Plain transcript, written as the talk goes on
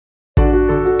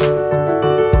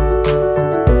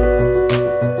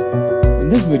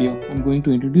video, I'm going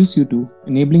to introduce you to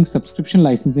enabling subscription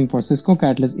licensing for Cisco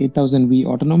Catalyst 8000V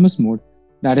autonomous mode,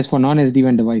 that is for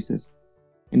non-SD-WAN devices.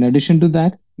 In addition to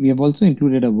that, we have also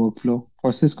included a workflow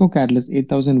for Cisco Catalyst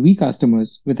 8000V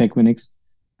customers with Equinix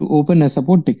to open a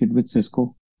support ticket with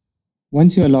Cisco.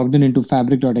 Once you are logged in into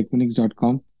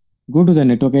fabric.equinix.com, go to the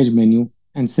Network Edge menu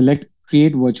and select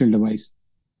Create Virtual Device.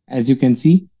 As you can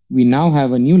see, we now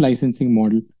have a new licensing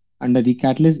model under the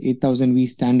Catalyst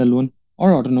 8000V standalone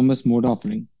or autonomous mode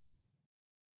offering.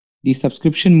 The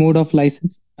subscription mode of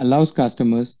license allows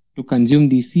customers to consume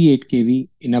the C8KV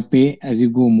in a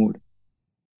pay-as-you-go mode.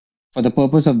 For the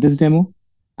purpose of this demo,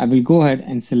 I will go ahead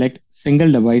and select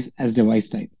single device as device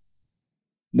type.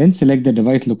 Then select the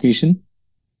device location,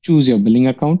 choose your billing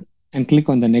account, and click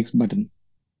on the next button.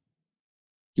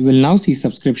 You will now see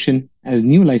subscription as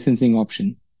new licensing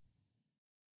option.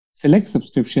 Select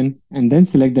subscription and then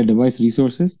select the device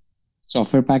resources,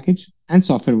 software package, and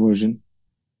software version.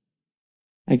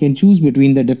 I can choose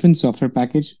between the different software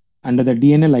package under the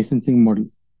DNA licensing model.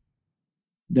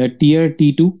 The tier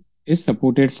T2 is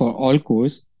supported for all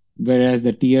cores, whereas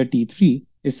the tier T3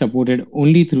 is supported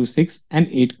only through 6 and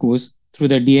 8 cores through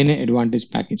the DNA Advantage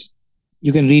package.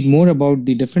 You can read more about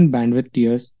the different bandwidth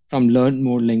tiers from Learn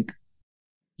More link.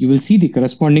 You will see the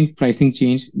corresponding pricing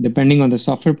change depending on the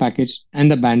software package and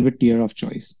the bandwidth tier of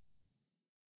choice.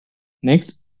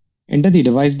 Next, enter the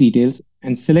device details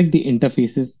and select the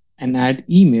interfaces and add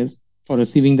emails for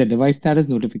receiving the device status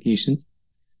notifications,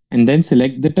 and then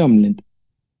select the term length.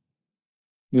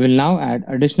 We will now add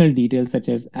additional details such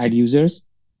as add users,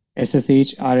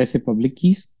 SSH RSA public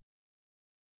keys,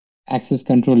 access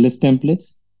control list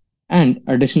templates, and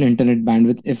additional internet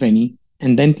bandwidth if any,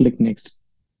 and then click next.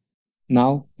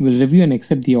 Now we'll review and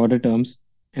accept the order terms,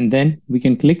 and then we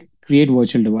can click Create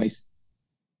Virtual Device.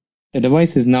 The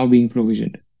device is now being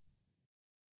provisioned.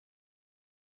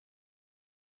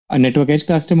 A Network Edge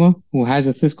customer who has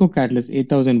a Cisco Catalyst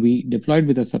 8000V deployed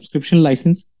with a subscription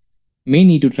license may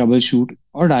need to troubleshoot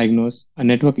or diagnose a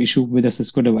network issue with a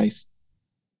Cisco device.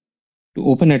 To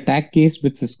open a tag case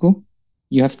with Cisco,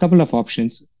 you have a couple of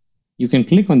options. You can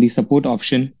click on the support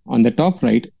option on the top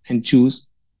right and choose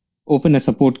Open a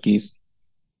support case,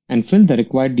 and fill the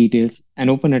required details and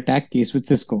open a tag case with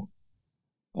Cisco.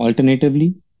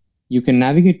 Alternatively, you can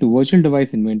navigate to Virtual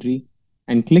Device Inventory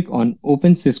and click on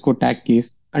Open Cisco Tag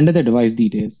Case under the device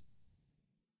details.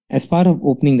 As part of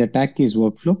opening the tag case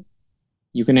workflow,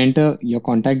 you can enter your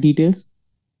contact details,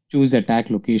 choose the tag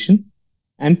location,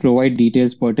 and provide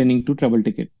details pertaining to trouble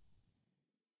ticket.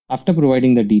 After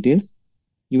providing the details,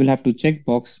 you will have to check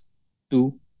box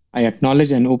to I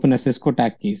acknowledge and open a Cisco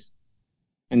tag case,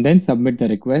 and then submit the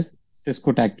request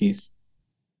Cisco tag case.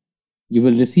 You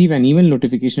will receive an email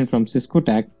notification from Cisco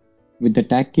tag with the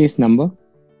tag case number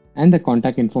and the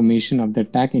contact information of the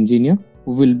tag engineer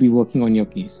who will be working on your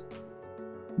case.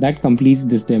 That completes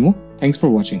this demo. Thanks for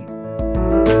watching.